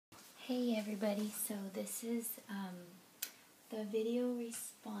Hey everybody, so this is the video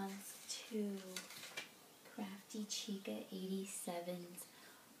response to craftchica87's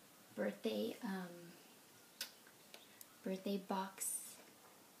birthday box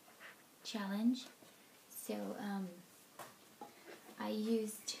challenge. So I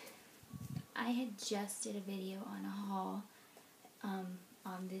had just did a video on a haul on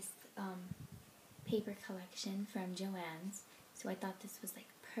this paper collection from Joann's. So I thought this was like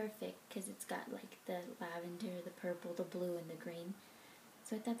perfect because it's got like the lavender, the purple, the blue, and the green.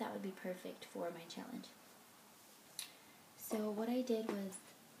 So I thought that would be perfect for my challenge. So what I did was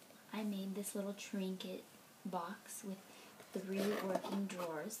I made this little trinket box with 3 working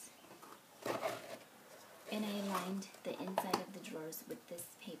drawers. And I lined the inside of the drawers with this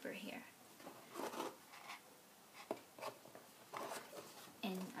paper here.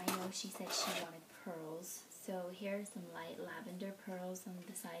 And I know she said she wanted pearls. So here are some light lavender pearls on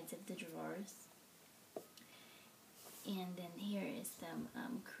the sides of the drawers. And then here is some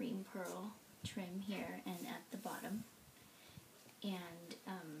cream pearl trim here and at the bottom. And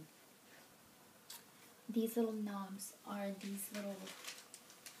these little knobs are these little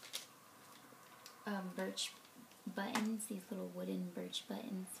birch buttons, these little wooden birch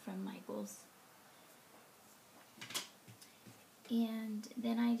buttons from Michael's. And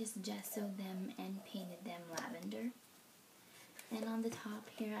then I just gessoed them and painted them lavender. And on the top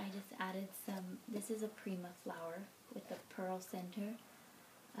here I just added some, this is a Prima flower with a pearl center.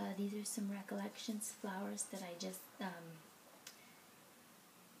 These are some Recollections flowers that I just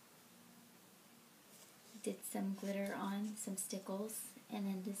did some glitter on, some stickles. And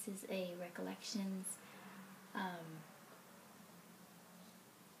then this is a Recollections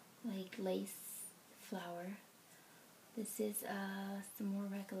like lace flower. This is some more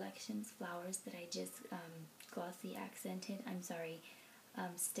Recollections flowers that I just glossy accented,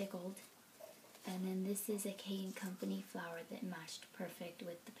 stickled. And then this is a K & Company flower that matched perfect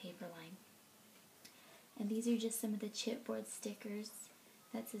with the paper line. And these are just some of the chipboard stickers.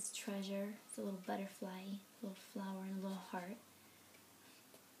 That says treasure. It's a little butterfly, a little flower, and a little heart.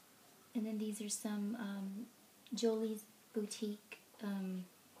 And then these are some Jolie's Boutique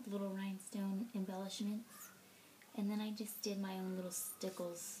little rhinestone embellishments. And then I just did my own little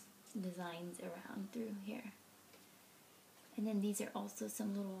stickles designs around through here. And then these are also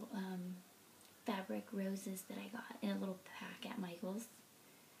some little fabric roses that I got in a little pack at Michael's.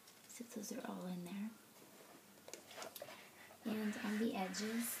 So those are all in there. And on the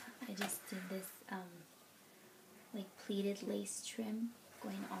edges, I just did this like pleated lace trim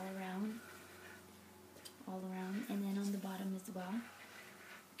going all around. And then on the bottom as well.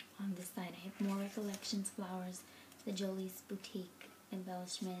 On this side, I have more Recollections flowers, the Jolie's Boutique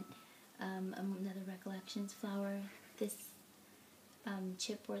embellishment, another Recollections flower. This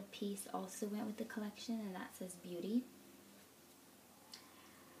chipboard piece also went with the collection, and that says Beauty.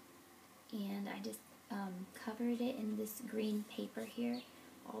 And I just covered it in this green paper here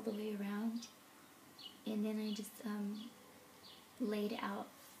all the way around. And then I just laid out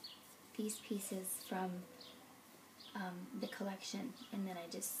these pieces from the collection, and then I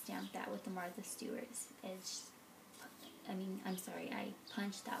just stamped that with the Martha Stewart's edge. I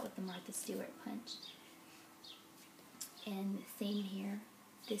punched that with the Martha Stewart punch. And same here.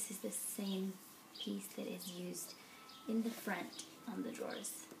 This is the same piece that is used in the front on the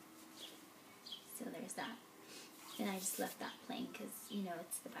drawers. So there's that. And I just left that plain because, you know,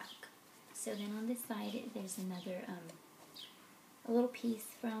 it's the back. So then on this side, there's another, a little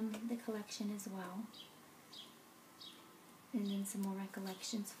piece from the collection as well. And then some more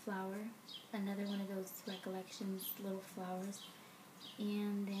Recollections flower. Another one of those Recollections little flowers.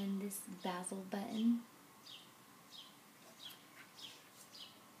 And then this basil button.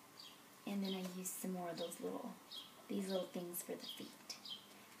 And then I used some more of these little things for the feet.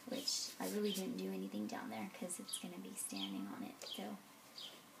 Which I really didn't do anything down there because it's going to be standing on it. So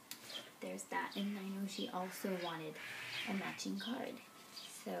there's that. And I know she also wanted a matching card.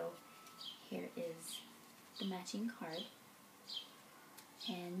 So here is the matching card.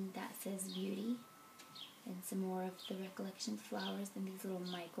 And that says Beauty. And some more of the Recollections flowers and these little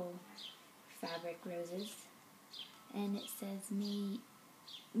Michael fabric roses. And it says,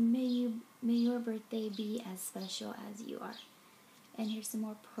 May your birthday be as special as you are. And here's some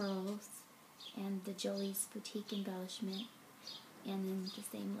more pearls and the Jolie's Boutique embellishment, and then the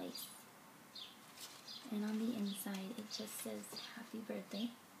same lace. And on the inside it just says happy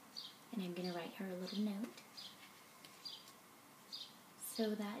birthday, and I'm going to write her a little note.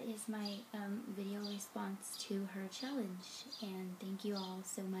 So that is my video response to her challenge, and thank you all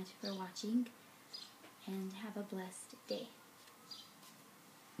so much for watching, and have a blessed day.